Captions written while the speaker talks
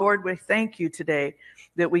Lord, we thank you today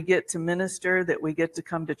that we get to minister, that we get to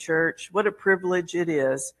come to church. What a privilege it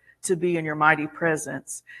is to be in your mighty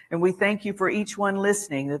presence. And we thank you for each one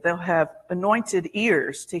listening, that they'll have anointed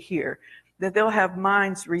ears to hear, that they'll have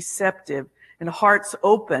minds receptive and hearts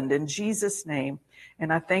opened in Jesus' name.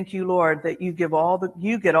 And I thank you, Lord, that you get all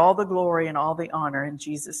the glory and all the honor in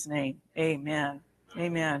Jesus' name. Amen.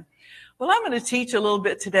 Amen. Well, I'm going to teach a little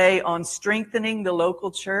bit today on strengthening the local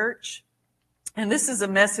church. And this is a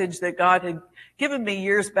message that God had given me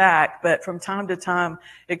years back, but from time to time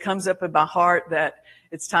it comes up in my heart that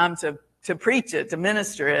it's time to preach it, to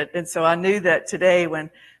minister it. And so I knew that today when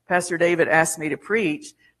Pastor David asked me to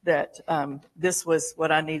preach, that this was what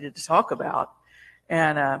I needed to talk about.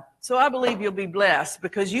 And so I believe you'll be blessed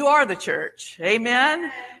because you are the church.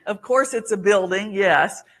 Amen. Of course, it's a building,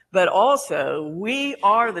 yes, but also we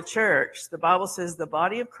are the church. The Bible says the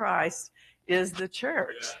body of Christ is the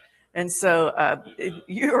church. And so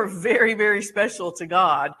you're very, very special to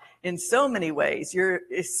God in so many ways.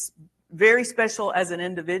 It's very special as an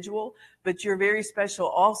individual, but you're very special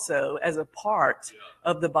also as a part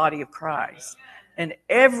of the body of Christ. And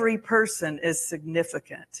every person is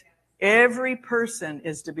significant. Every person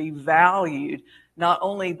is to be valued, not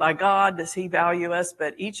only by God does he value us,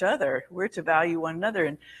 but each other. We're to value one another.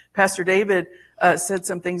 And Pastor David said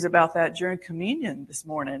some things about that during communion this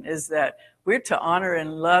morning, is that we're to honor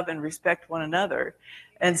and love and respect one another.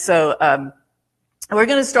 And so we're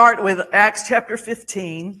going to start with Acts chapter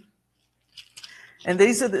 15. And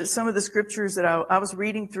these are some of the scriptures that I was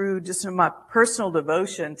reading through just in my personal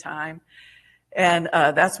devotion time. And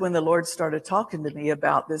that's when the Lord started talking to me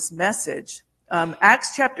about this message.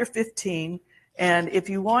 Acts chapter 15. And if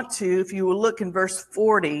you will look in verse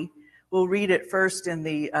 40, we'll read it first in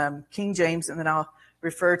the King James, and then I'll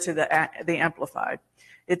refer to the Amplified.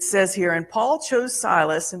 It says here, "And Paul chose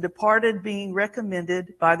Silas and departed, being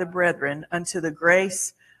recommended by the brethren unto the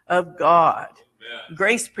grace of God." Amen.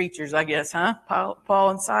 Grace preachers, I guess, huh? Paul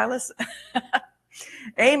and Silas.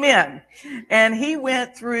 Amen. "And he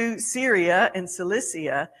went through Syria and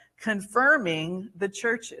Cilicia, confirming the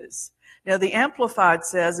churches." Now, the Amplified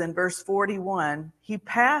says in verse 41, he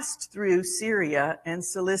passed through Syria and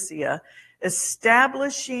Cilicia,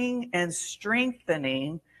 establishing and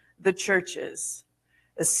strengthening the churches.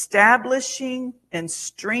 Establishing and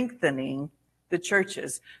strengthening the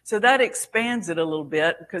churches. So that expands it a little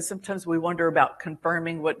bit, because sometimes we wonder about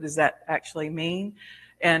confirming. What does that actually mean?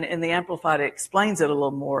 And in the Amplified, it explains it a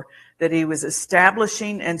little more, that he was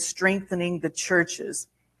establishing and strengthening the churches.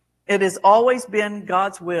 It has always been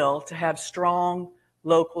God's will to have strong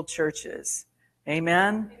local churches.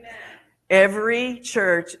 Amen? Amen. Every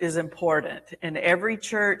church is important, and every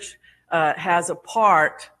church has a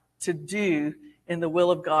part to do in the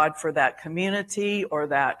will of God for that community or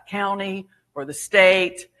that county or the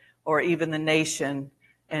state or even the nation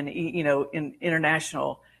and, in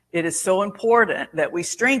international. It is so important that we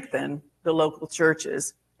strengthen the local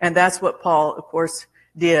churches. And that's what Paul, of course,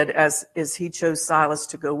 did as he chose Silas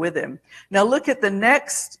to go with him. Now look at the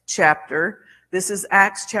next chapter. This is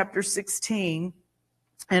Acts chapter 16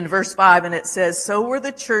 and verse 5. And it says, "So were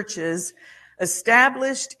the churches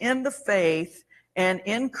established in the faith and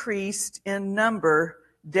increased in number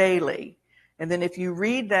daily." And then if you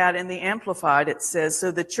read that in the Amplified, it says,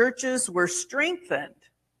 "So the churches were strengthened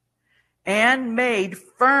and made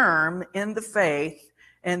firm in the faith,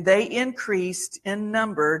 and they increased in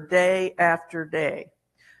number day after day."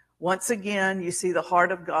 Once again, you see the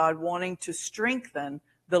heart of God wanting to strengthen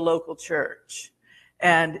the local church.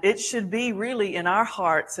 And it should be really in our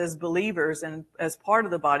hearts as believers and as part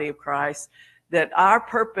of the body of Christ that our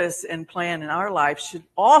purpose and plan in our life should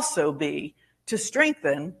also be to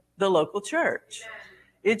strengthen the local church.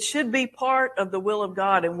 It should be part of the will of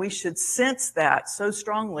God, and we should sense that so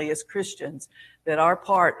strongly as Christians, that our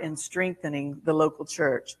part in strengthening the local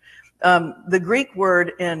church. The Greek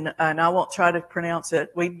word and I won't try to pronounce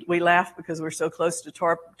it. We laugh because we're so close to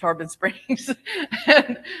Tarpon Springs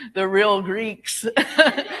and the real Greeks.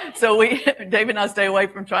 So Dave and I stay away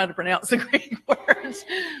from trying to pronounce the Greek words.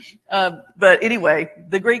 But anyway,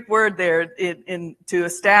 the Greek word there to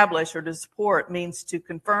establish or to support means to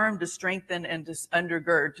confirm, to strengthen, and to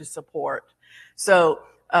undergird, to support. So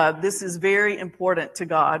this is very important to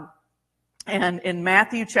God. And in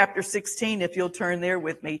Matthew chapter 16, if you'll turn there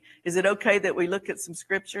with me, is it okay that we look at some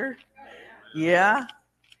scripture? Yeah.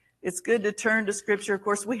 It's good to turn to scripture. Of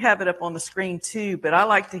course, we have it up on the screen too, but I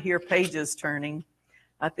like to hear pages turning.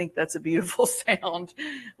 I think that's a beautiful sound.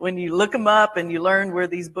 When you look them up and you learn where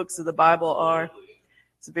these books of the Bible are,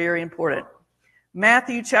 it's very important.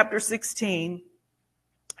 Matthew chapter 16.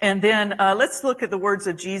 And then let's look at the words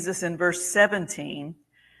of Jesus in verse 17.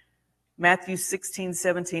 Matthew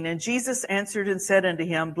 16:17. And Jesus answered and said unto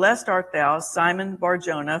him, Blessed art thou, Simon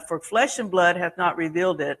Bar-Jonah, for flesh and blood hath not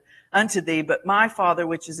revealed it unto thee, but my Father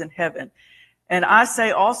which is in heaven. And I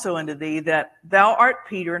say also unto thee that thou art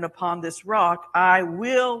Peter, and upon this rock I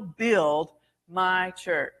will build my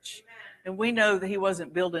church. And we know that he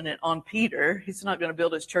wasn't building it on Peter. He's not going to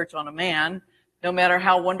build his church on a man, no matter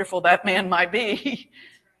how wonderful that man might be.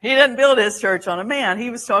 He didn't build his church on a man. He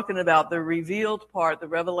was talking about the revealed part, the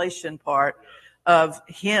revelation part of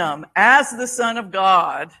him as the Son of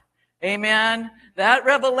God. Amen. That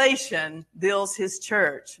revelation builds his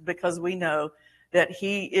church because we know that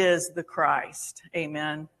he is the Christ.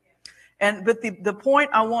 Amen. But the point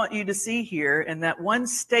I want you to see here, and that one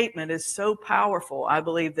statement is so powerful, I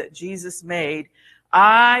believe, that Jesus made,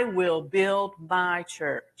 I will build my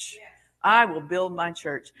church. I will build my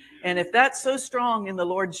church. And if that's so strong in the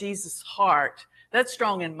Lord Jesus' heart, that's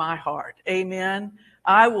strong in my heart. Amen.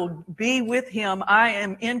 I will be with him. I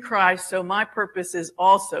am in Christ, so my purpose is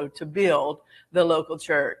also to build the local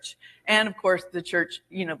church. And of course, the church,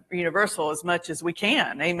 universal as much as we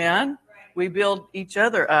can. Amen. We build each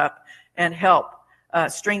other up and help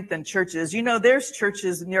strengthen churches. There's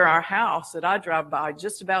churches near our house that I drive by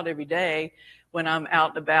just about every day when I'm out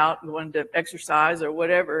and about, going to exercise or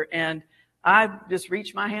whatever. And I just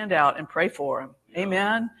reach my hand out and pray for them.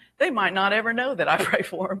 Amen. They might not ever know that I pray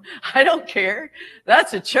for them. I don't care.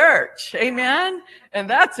 That's a church. Amen. And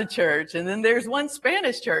that's a church. And then there's one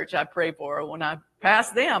Spanish church I pray for when I pass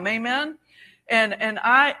them. Amen. And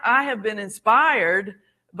I have been inspired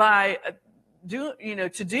by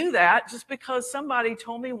to do that just because somebody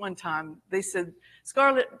told me one time, they said,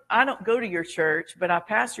 Scarlett, I don't go to your church, but I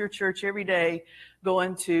pass your church every day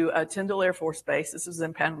going to Tyndall Air Force Base. This is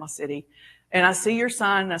in Panama City. And I see your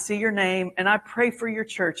sign, and I see your name, and I pray for your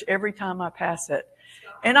church every time I pass it.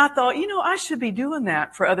 And I thought, I should be doing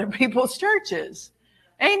that for other people's churches.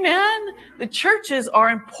 Amen. The churches are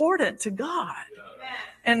important to God.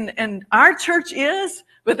 And our church is,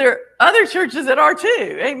 but there are other churches that are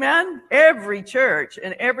too. Amen. Every church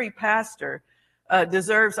and every pastor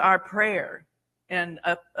deserves our prayer and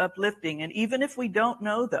uplifting. And even if we don't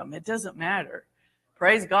know them, it doesn't matter.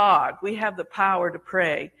 Praise God. We have the power to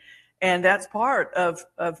pray. And that's part of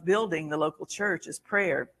building the local church is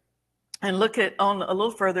prayer. And look at on a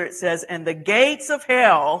little further, it says, and the gates of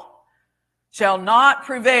hell shall not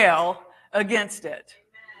prevail against it.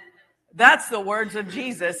 That's the words of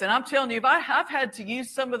Jesus. And I'm telling you, I've had to use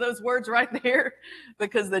some of those words right there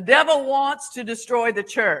because the devil wants to destroy the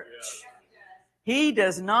church. He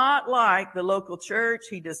does not like the local church.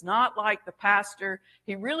 He does not like the pastor.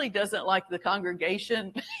 He really doesn't like the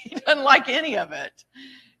congregation. He doesn't like any of it.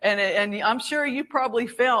 And I'm sure you probably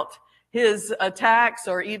felt his attacks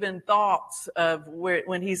or even thoughts of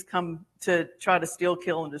when he's come to try to steal,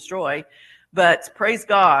 kill, and destroy. But praise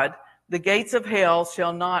God, the gates of hell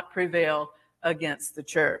shall not prevail against the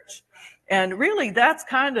church. And really, that's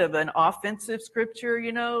kind of an offensive scripture,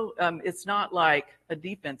 It's not like a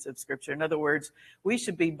defensive scripture. In other words, we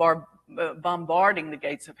should be bombarding the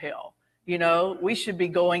gates of hell. We should be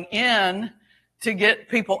going in to get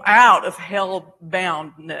people out of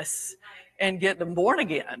hell-boundness and get them born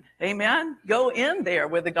again. Amen? Go in there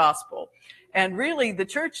with the gospel. And really, the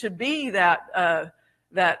church should be that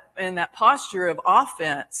in that posture of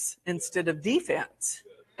offense instead of defense.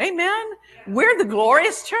 Amen? We're the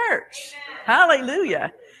glorious church.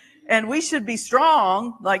 Hallelujah. And we should be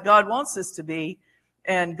strong like God wants us to be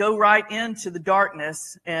and go right into the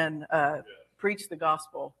darkness and preach the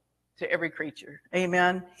gospel to every creature.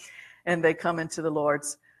 Amen? And they come into the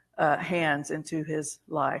Lord's hands, into his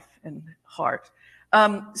life and heart.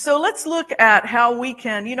 So let's look at how we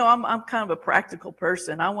can, I'm kind of a practical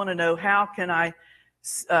person. I want to know, how can I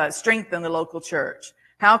strengthen the local church?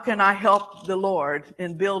 How can I help the Lord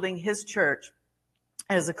in building his church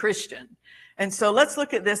as a Christian? And so let's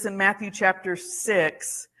look at this in Matthew chapter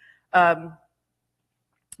 6.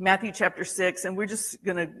 Matthew chapter 6, and we're just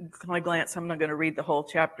going to kind of glance. I'm not going to read the whole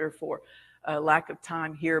chapter for lack of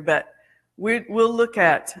time here, but we'll look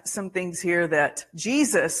at some things here that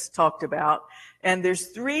Jesus talked about. And there's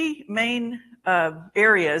three main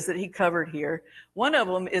areas that he covered here. One of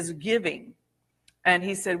them is giving. And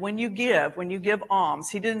he said, when you give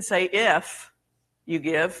alms, he didn't say if you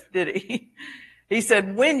give, did he? He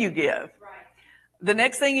said, when you give. Right. The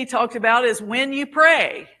next thing he talked about is when you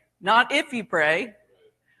pray, not if you pray,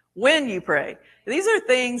 when you pray. These are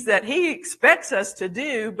things that he expects us to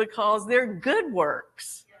do because they're good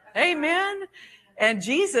works. Amen. And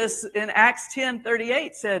Jesus in Acts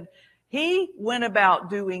 10:38 said, he went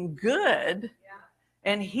about doing good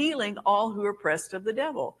and healing all who are oppressed of the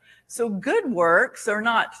devil. So good works are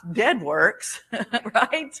not dead works,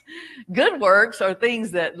 right? Good works are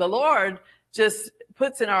things that the Lord just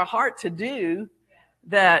puts in our heart to do,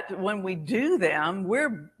 that when we do them,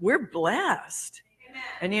 we're blessed. Amen.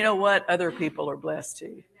 And you know what? Other people are blessed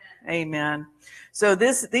too. Amen. So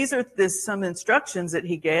these are some instructions that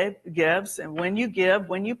he gives, and when you give,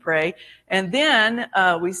 when you pray, and then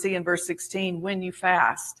we see in verse 16, when you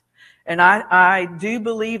fast. And I do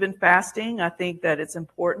believe in fasting. I think that it's an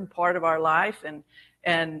important part of our life,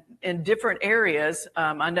 and in different areas.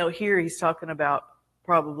 I know here he's talking about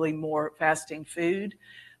probably more fasting food,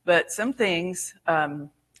 but some things,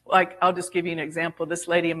 like I'll just give you an example. This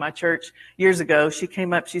lady in my church years ago, she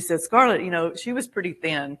came up, she said, Scarlett, she was pretty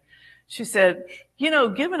thin. She said,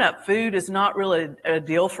 giving up food is not really a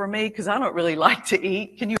deal for me because I don't really like to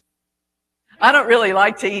eat. I don't really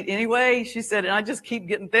like to eat anyway. She said, and I just keep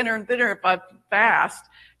getting thinner and thinner if I fast.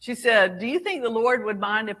 She said, do you think the Lord would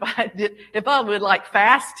mind if I would like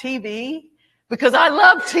fast TV? Because I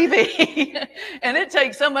love TV and it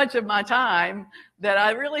takes so much of my time that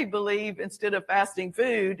I really believe instead of fasting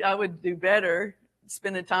food, I would do better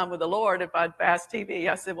spending time with the Lord if I'd fast TV.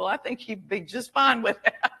 I said, well, I think he'd be just fine with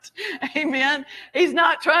that. Amen. He's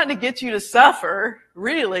not trying to get you to suffer,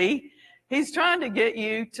 really. He's trying to get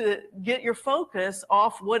you to get your focus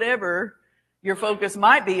off whatever your focus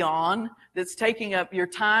might be on that's taking up your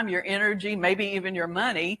time, your energy, maybe even your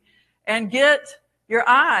money, and get your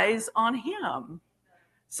eyes on him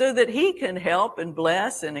so that he can help and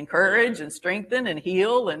bless and encourage and strengthen and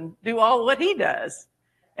heal and do all what he does.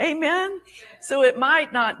 Amen. So it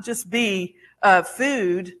might not just be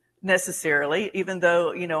food necessarily, even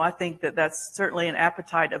though, I think that that's certainly an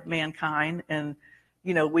appetite of mankind, and,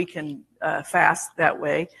 we can fast that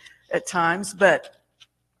way at times. But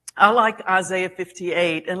I like Isaiah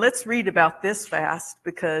 58, and let's read about this fast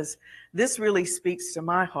because this really speaks to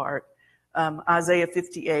my heart. Isaiah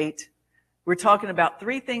 58, we're talking about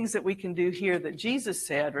 3 things that we can do here that Jesus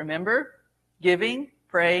said, remember? Giving,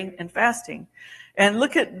 praying, and fasting. And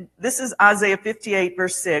look at, this is Isaiah 58,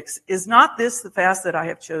 verse 6. Is not this the fast that I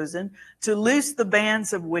have chosen, to loose the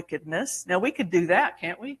bands of wickedness? Now, we could do that,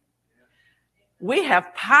 can't we? We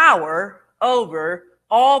have power over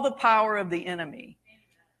all the power of the enemy.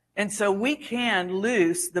 And so we can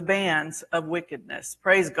loose the bands of wickedness.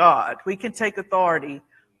 Praise God. We can take authority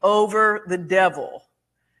over the devil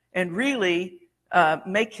and really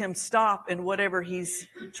make him stop in whatever he's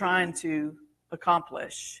trying to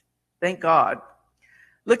accomplish. Thank God.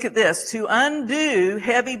 Look at this. To undo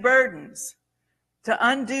heavy burdens. To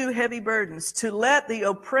undo heavy burdens. To let the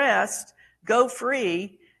oppressed go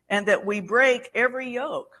free, and that we break every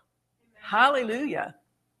yoke. Hallelujah.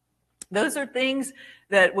 Those are things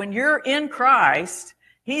that when you're in Christ,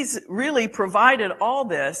 he's really provided all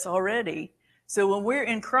this already. So when we're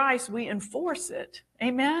in Christ, we enforce it.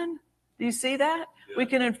 Amen? Do you see that? We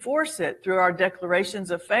can enforce it through our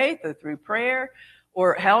declarations of faith or through prayer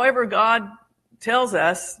or however God tells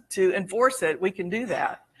us to enforce it, we can do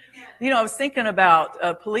that. I was thinking about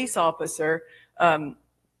a police officer.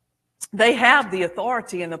 They have the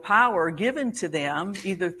authority and the power given to them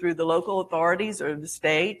either through the local authorities or the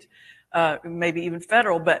state, maybe even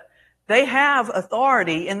federal, but they have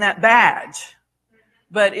authority in that badge.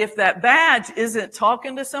 But if that badge isn't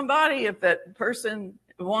talking to somebody, if that person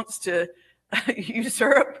wants to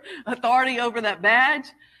usurp authority over that badge,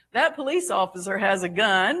 that police officer has a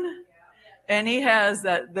gun, and he has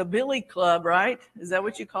the billy club, right? Is that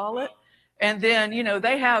what you call it? And then,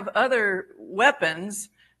 they have other weapons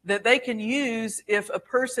that they can use if a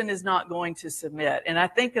person is not going to submit. And I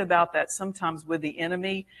think about that sometimes with the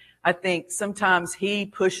enemy. I think sometimes he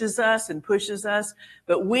pushes us,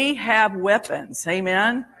 but we have weapons.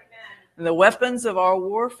 Amen? And the weapons of our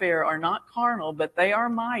warfare are not carnal, but they are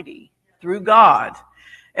mighty through God.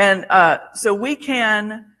 And so we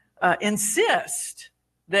can insist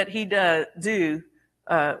that he do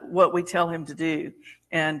what we tell him to do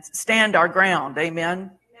and stand our ground. Amen?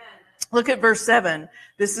 Look at verse 7.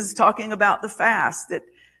 This is talking about the fast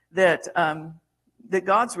that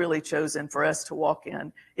God's really chosen for us to walk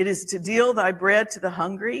in. It is to deal thy bread to the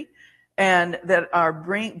hungry, and that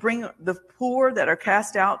bring the poor that are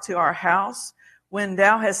cast out to our house. When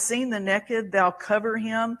thou hast seen the naked, thou cover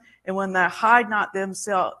him, and when thou hide not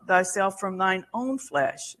thyself from thine own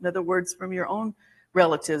flesh. In other words, from your own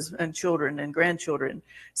relatives and children and grandchildren.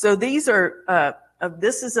 So these are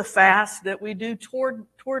this is a fast that we do toward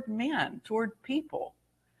men, toward people.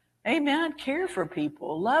 Amen. Care for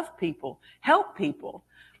people, love people, help people.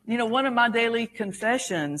 One of my daily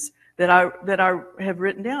confessions that I have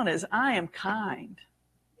written down is I am kind.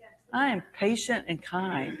 I am patient and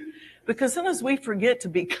kind. Because sometimes we forget to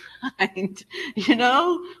be kind. You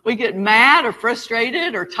know, we get mad or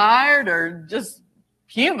frustrated or tired or just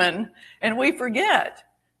human, and we forget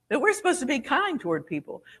that we're supposed to be kind toward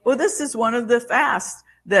people. Well, this is one of the fasts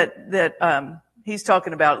that he's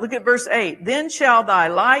talking about. Look at verse 8. Then shall thy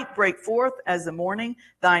light break forth as the morning.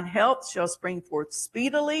 Thine health shall spring forth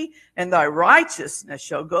speedily, and thy righteousness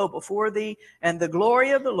shall go before thee, and the glory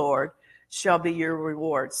of the Lord shall be your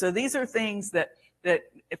reward. So these are things that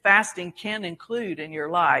fasting can include in your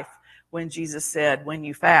life when Jesus said, when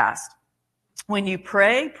you fast. When you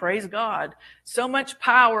pray, praise God. So much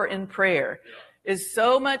power in prayer. Is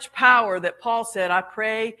so much power that Paul said, I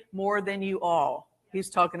pray more than you all. He's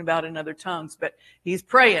talking about in other tongues, but he's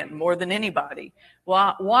praying more than anybody.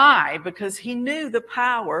 Why? Because he knew the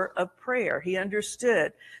power of prayer. He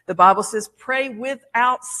understood. The Bible says, pray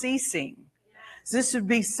without ceasing. So this would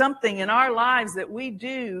be something in our lives that we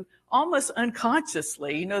do almost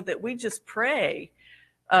unconsciously, you know, that we just pray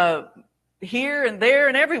here and there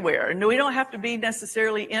and everywhere. And we don't have to be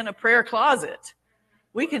necessarily in a prayer closet.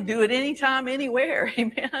 We can do it anytime, anywhere.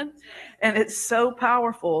 Amen. And it's so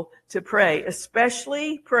powerful to pray,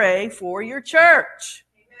 especially pray for your church.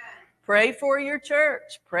 Amen. Pray for your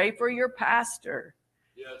church. Pray for your pastor.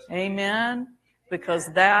 Yes. Amen.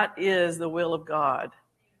 Because that is the will of God.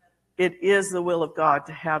 It is the will of God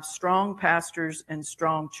to have strong pastors and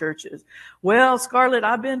strong churches. Well, Scarlett,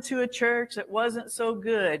 I've been to a church that wasn't so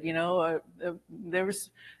good. You know, there was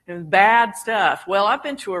bad stuff. Well, I've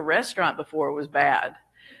been to a restaurant before it was bad,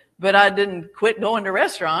 but I didn't quit going to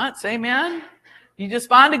restaurants. Amen. You just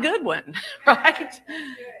find a good one, right?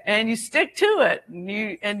 And you stick to it.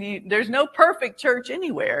 And there's no perfect church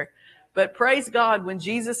anywhere, but praise God, when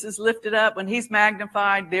Jesus is lifted up, when he's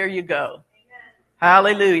magnified, there you go.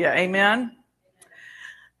 Hallelujah. Amen.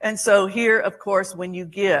 And so here, of course, when you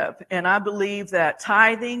give, and I believe that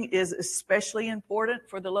tithing is especially important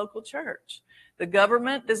for the local church. The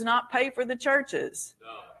government does not pay for the churches. No.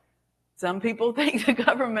 Some people think the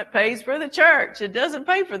government pays for the church. It doesn't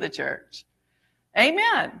pay for the church.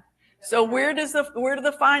 Amen. So where do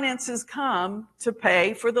the finances come to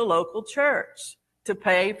pay for the local church? To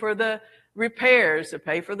pay for the repairs, to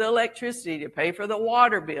pay for the electricity, to pay for the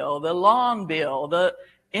water bill, the lawn bill, the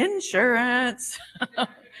insurance,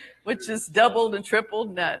 which is doubled and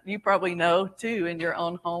tripled. That you probably know too in your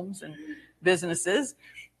own homes and businesses.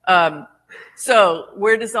 So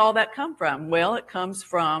where does all that come from? Well, it comes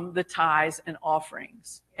from the tithes and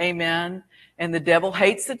offerings. Amen. And the devil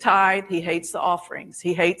hates the tithe. He hates the offerings.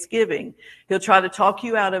 He hates giving. He'll try to talk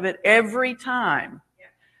you out of it every time,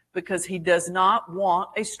 because he does not want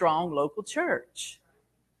a strong local church.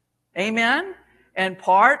 Amen? And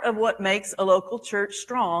part of what makes a local church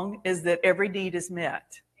strong is that every need is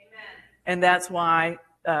met. Amen. And that's why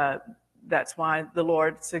the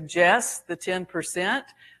Lord suggests the 10%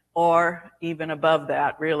 or even above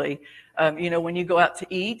that, really. You know, when you go out to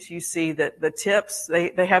eat, you see that the tips,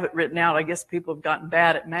 they have it written out. I guess people have gotten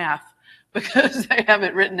bad at math because they have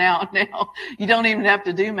it written out now. You don't even have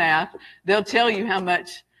to do math. They'll tell you how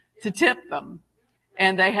much to tip them.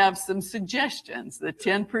 And they have some suggestions, the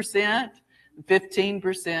 10%,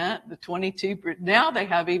 15%, the 22%. Now they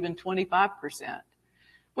have even 25%,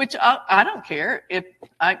 which I don't care if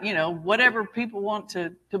whatever people want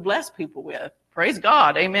to bless people with. Praise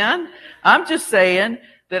God. Amen. I'm just saying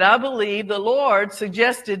that I believe the Lord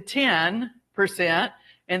suggested 10%,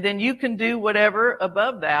 and then you can do whatever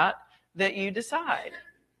above that you decide.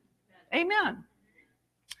 Amen.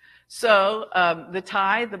 So the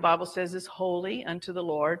tithe, the Bible says, is holy unto the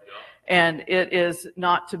Lord, and it is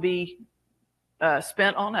not to be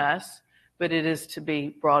spent on us, but it is to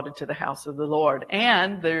be brought into the house of the Lord.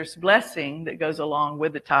 And there's blessing that goes along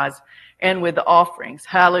with the tithes and with the offerings.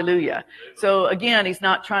 Hallelujah. So again, he's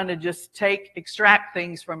not trying to just extract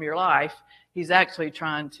things from your life. He's actually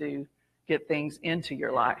trying to get things into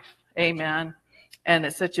your life. Amen. And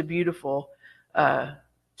it's such a beautiful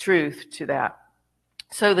truth to that.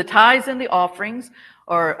 So the tithes and the offerings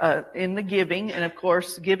are in the giving, and of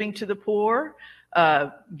course, giving to the poor,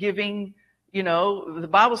 giving, the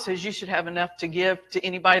Bible says you should have enough to give to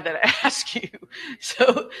anybody that asks you.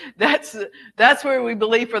 So that's where we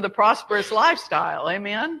believe for the prosperous lifestyle.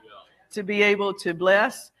 Amen. Yeah. To be able to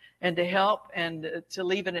bless and to help and to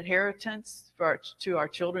leave an inheritance to our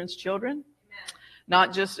children's children. Amen.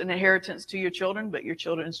 Not just an inheritance to your children, but your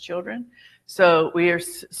children's children. So we are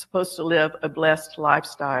supposed to live a blessed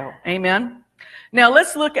lifestyle. Amen. Now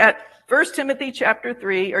let's look at 1 Timothy chapter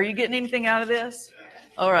 3. Are you getting anything out of this?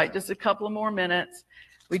 All right, just a couple of more minutes.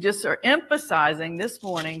 We just are emphasizing this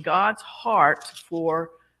morning God's heart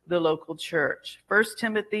for the local church. 1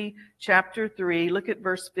 Timothy chapter 3, look at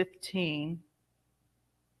verse 15.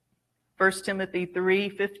 1 Timothy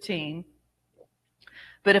 3:15.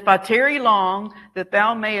 But if I tarry long, that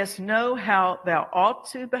thou mayest know how thou ought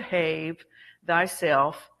to behave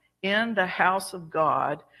thyself in the house of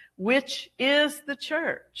God, which is the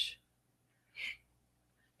church.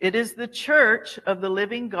 It is the church of the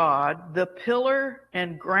living God, the pillar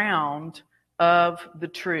and ground of the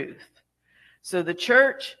truth. So the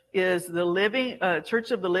church is the living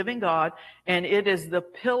church of the living God, and it is the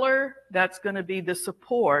pillar that's going to be the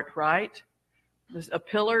support, right? A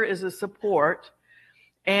pillar is a support,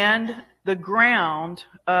 and the ground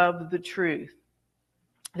of the truth.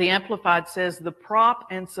 The Amplified says the prop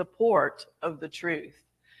and support of the truth.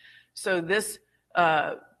 So this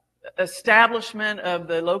establishment of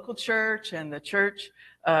the local church and the church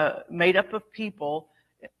made up of people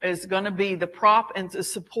is going to be the prop and the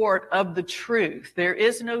support of the truth. There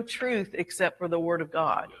is no truth except for the Word of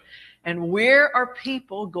God. And where are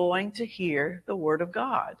people going to hear the Word of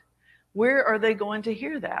God? Where are they going to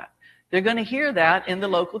hear that? They're going to hear that in the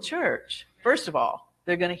local church. First of all,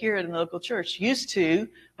 they're going to hear it in the local church. Used to,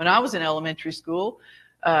 when I was in elementary school,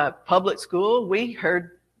 public school, we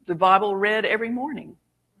heard the Bible read every morning.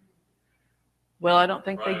 Well, I don't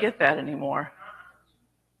think they get that anymore.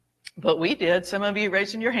 But we did. Some of you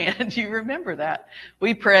raising your hand, you remember that.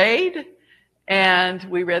 We prayed and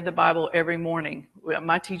we read the Bible every morning.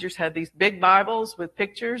 My teachers had these big Bibles with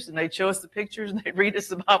pictures, and they'd show us the pictures and they'd read us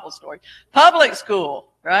the Bible story. Public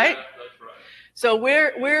school, right? That's right. So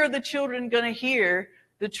where are the children going to hear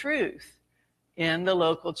the truth? In the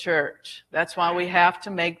local church. That's why we have to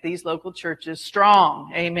make these local churches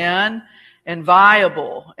strong, amen, and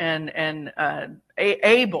viable and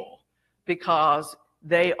able, because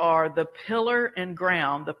they are the pillar and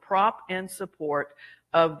ground, the prop and support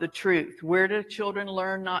of the truth. Where do children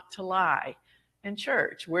learn not to lie? In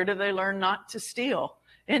church. Where do they learn not to steal?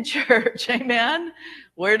 In church, amen.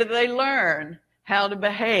 Where do they learn how to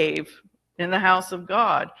behave in the house of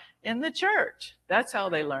God? In the church. That's how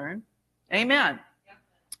they learn. Amen.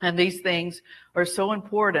 And these things are so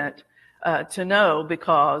important to know,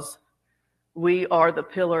 because we are the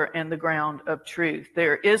pillar and the ground of truth.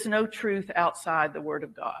 There is no truth outside the Word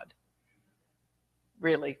of God.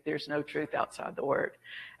 Really, there's no truth outside the Word.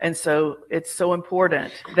 And so it's so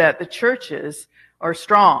important that the churches are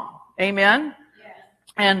strong. Amen? Yes.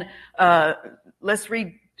 And let's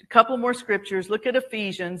read a couple more scriptures. Look at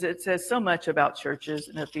Ephesians. It says so much about churches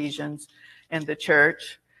in Ephesians and the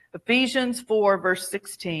church. Ephesians 4, verse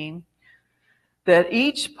 16, that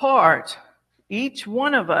each part, each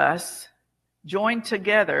one of us joined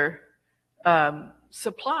together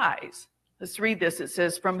supplies. Let's read this. It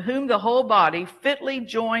says, from whom the whole body fitly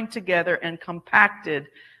joined together and compacted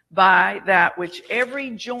by that which every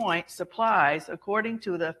joint supplies, according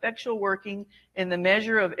to the effectual working in the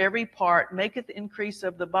measure of every part, maketh the increase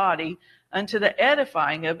of the body unto the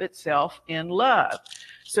edifying of itself in love.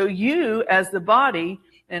 So you, as the body,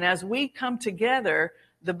 and as we come together,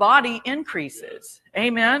 the body increases.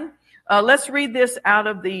 Amen. Let's read this out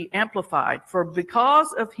of the Amplified. For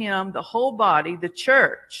because of him, the whole body, the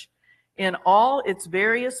church, in all its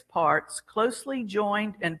various parts, closely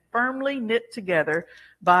joined and firmly knit together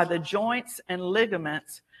by the joints and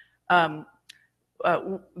ligaments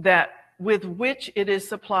that with which it is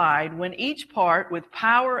supplied, when each part, with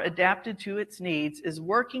power adapted to its needs, is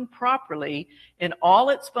working properly in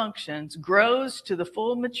all its functions, grows to the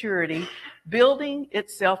full maturity, building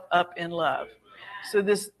itself up in love. So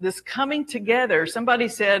this coming together, somebody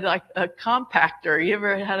said like a compactor. You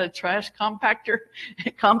ever had a trash compactor?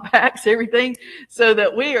 It compacts everything so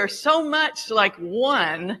that we are so much like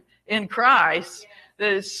one in Christ.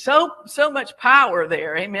 There's so much power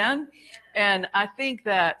there. Amen. And I think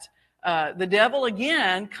that the devil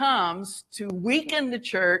again comes to weaken the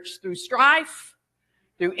church through strife,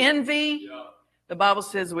 through envy. Yeah. The Bible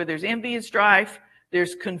says where there's envy and strife,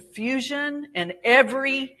 there's confusion and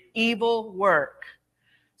every evil work.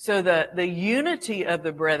 So the unity of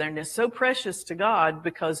the brethren is so precious to God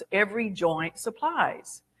because every joint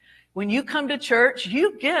supplies. When you come to church,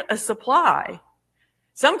 you get a supply.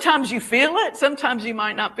 Sometimes you feel it. Sometimes you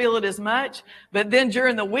might not feel it as much. But then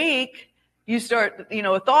during the week, you start,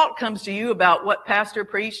 a thought comes to you about what pastor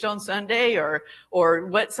preached on Sunday or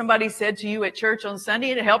what somebody said to you at church on Sunday,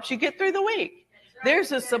 and it helps you get through the week.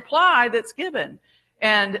 There's a supply that's given.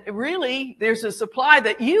 And really, there's a supply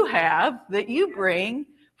that you have, that you bring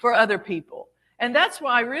for other people. And that's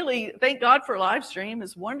why really, thank God for live stream.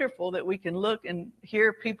 It's wonderful that we can look and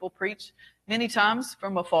hear people preach many times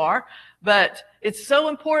from afar. But it's so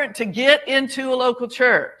important to get into a local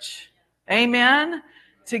church. Amen.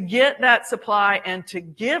 to get that supply and to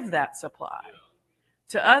give that supply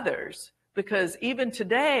to others. Because even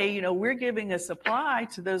today, we're giving a supply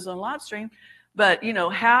to those on live stream, but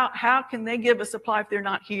how can they give a supply if they're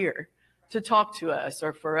not here to talk to us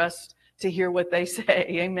or for us to hear what they say?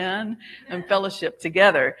 Amen. And fellowship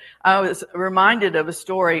together. I was reminded of a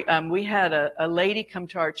story. We had a lady come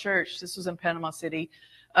to our church. This was in Panama City.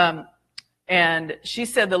 And she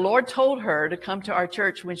said the Lord told her to come to our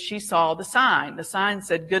church when she saw the sign. The sign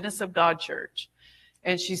said Goodness of God Church.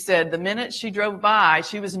 And she said the minute she drove by,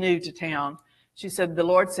 she was new to town. She said, the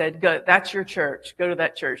Lord said, go, that's your church. Go to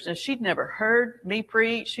that church. And she'd never heard me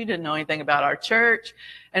preach. She didn't know anything about our church.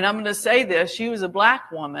 And I'm going to say this. She was a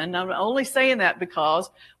black woman. I'm only saying that because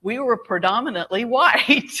we were predominantly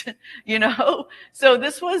white, So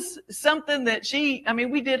this was something that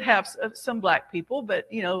we did have some black people, but,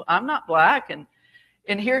 I'm not black.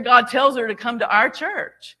 And here God tells her to come to our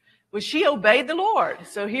church. Well, she obeyed the Lord.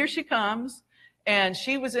 So here she comes. And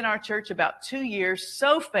she was in our church about 2 years,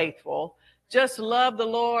 so faithful, just loved the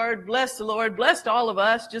Lord, blessed all of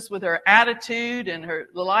us just with her attitude and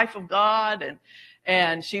the life of God.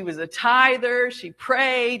 And she was a tither. She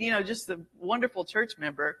prayed, just a wonderful church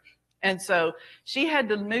member. And so she had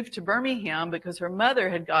to move to Birmingham because her mother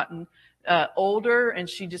had gotten older and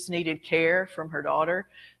she just needed care from her daughter.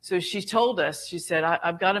 So she told us, she said,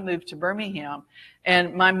 I've got to move to Birmingham.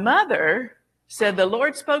 And my mother said the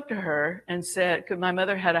Lord spoke to her and said, because my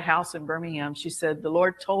mother had a house in Birmingham, she said the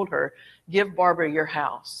Lord told her, give Barbara your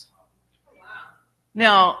house. Wow.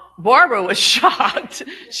 Now, Barbara was shocked.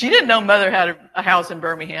 She didn't know mother had a house in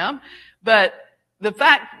Birmingham. But the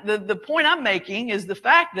point I'm making is the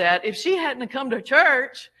fact that if she hadn't come to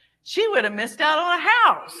church, she would have missed out on a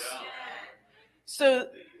house. So,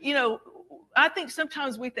 I think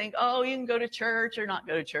sometimes we think, oh, you can go to church or not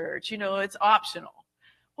go to church. It's optional.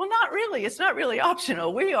 Well, not really. It's not really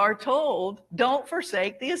optional. We are told, don't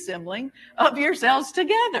forsake the assembling of yourselves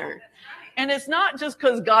together. And it's not just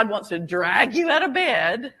because God wants to drag you out of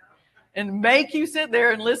bed and make you sit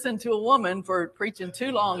there and listen to a woman for preaching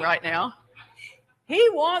too long right now. He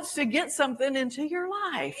wants to get something into your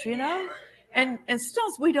life, And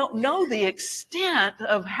sometimes we don't know the extent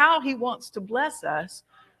of how he wants to bless us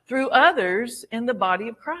through others in the body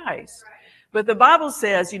of Christ. But the Bible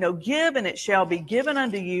says, give and it shall be given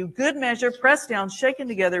unto you. Good measure, pressed down, shaken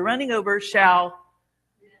together, running over, shall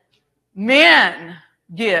men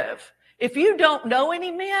give. If you don't know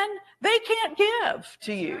any men, they can't give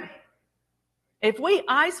to you. If we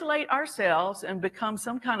isolate ourselves and become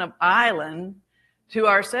some kind of island to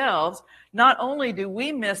ourselves, not only do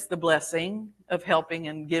we miss the blessing of helping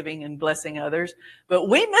and giving and blessing others, but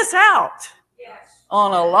we miss out. Yes.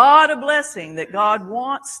 On a lot of blessing that God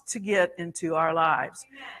wants to get into our lives.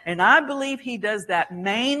 And I believe he does that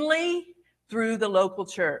mainly through the local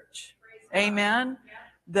church. Amen.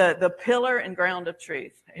 The pillar and ground of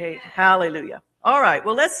truth. Hey, hallelujah. All right.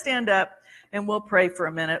 Well, let's stand up and we'll pray for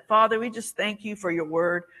a minute. Father, we just thank you for your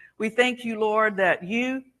word. We thank you, Lord, that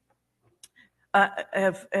you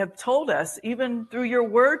have told us, even through your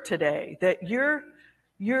word today, that your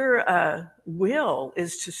will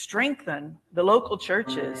is to strengthen the local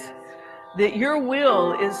churches, that your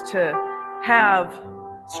will is to have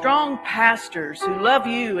strong pastors who love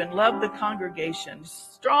you and love the congregation,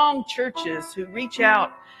 strong churches who reach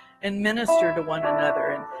out and minister to one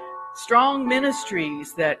another, and strong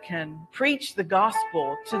ministries that can preach the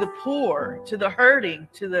gospel to the poor, to the hurting,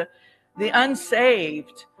 to the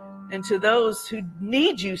unsaved, and to those who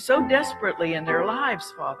need you so desperately in their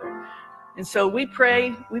lives, Father. And so we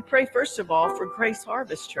pray first of all for Grace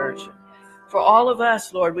Harvest Church. For all of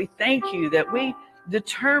us, Lord, we thank you that we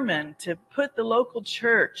determined to put the local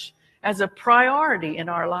church as a priority in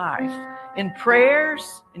our life, in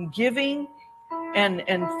prayers, in giving, and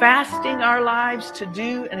fasting our lives to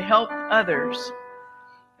do and help others.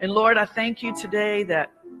 And Lord, I thank you today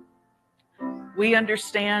that we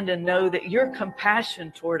understand and know that your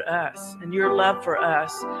compassion toward us and your love for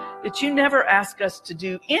us, that you never ask us to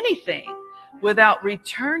do anything without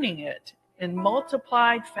returning it in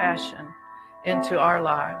multiplied fashion into our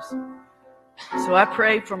lives. So I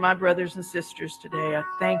pray for my brothers and sisters today. I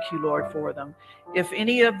thank you, Lord, for them. If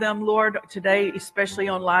any of them, Lord, today, especially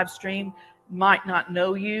on live stream, might not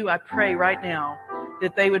know you, I pray right now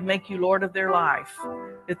that they would make you Lord of their life,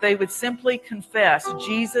 that they would simply confess,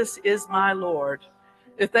 Jesus is my Lord,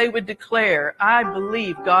 that they would declare, I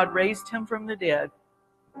believe God raised him from the dead.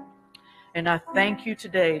 And I thank you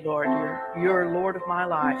today, Lord, you're Lord of my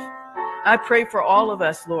life. I pray for all of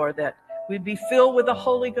us, Lord, that we'd be filled with the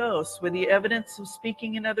Holy Ghost, with the evidence of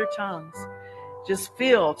speaking in other tongues. Just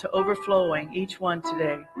fill to overflowing each one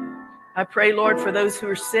today. I pray, Lord, for those who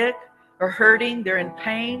are sick or hurting, they're in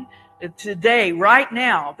pain. Today, right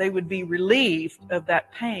now, they would be relieved of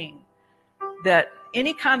that pain, that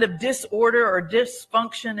any kind of disorder or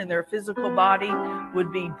dysfunction in their physical body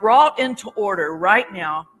would be brought into order right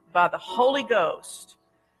now by the Holy Ghost,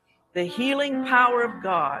 the healing power of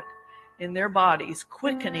God in their bodies,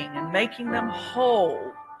 quickening and making them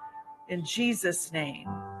whole in Jesus' name.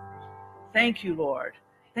 Thank you, Lord.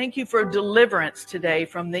 Thank you for deliverance today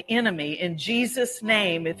from the enemy in Jesus'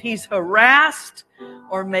 name. If he's harassed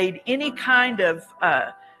or made any kind of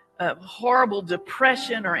horrible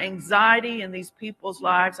depression or anxiety in these people's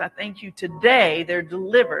lives, I thank you today they're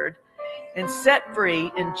delivered and set free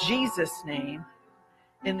in Jesus' name.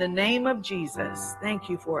 In the name of Jesus. Thank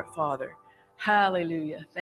you for it, Father. Hallelujah.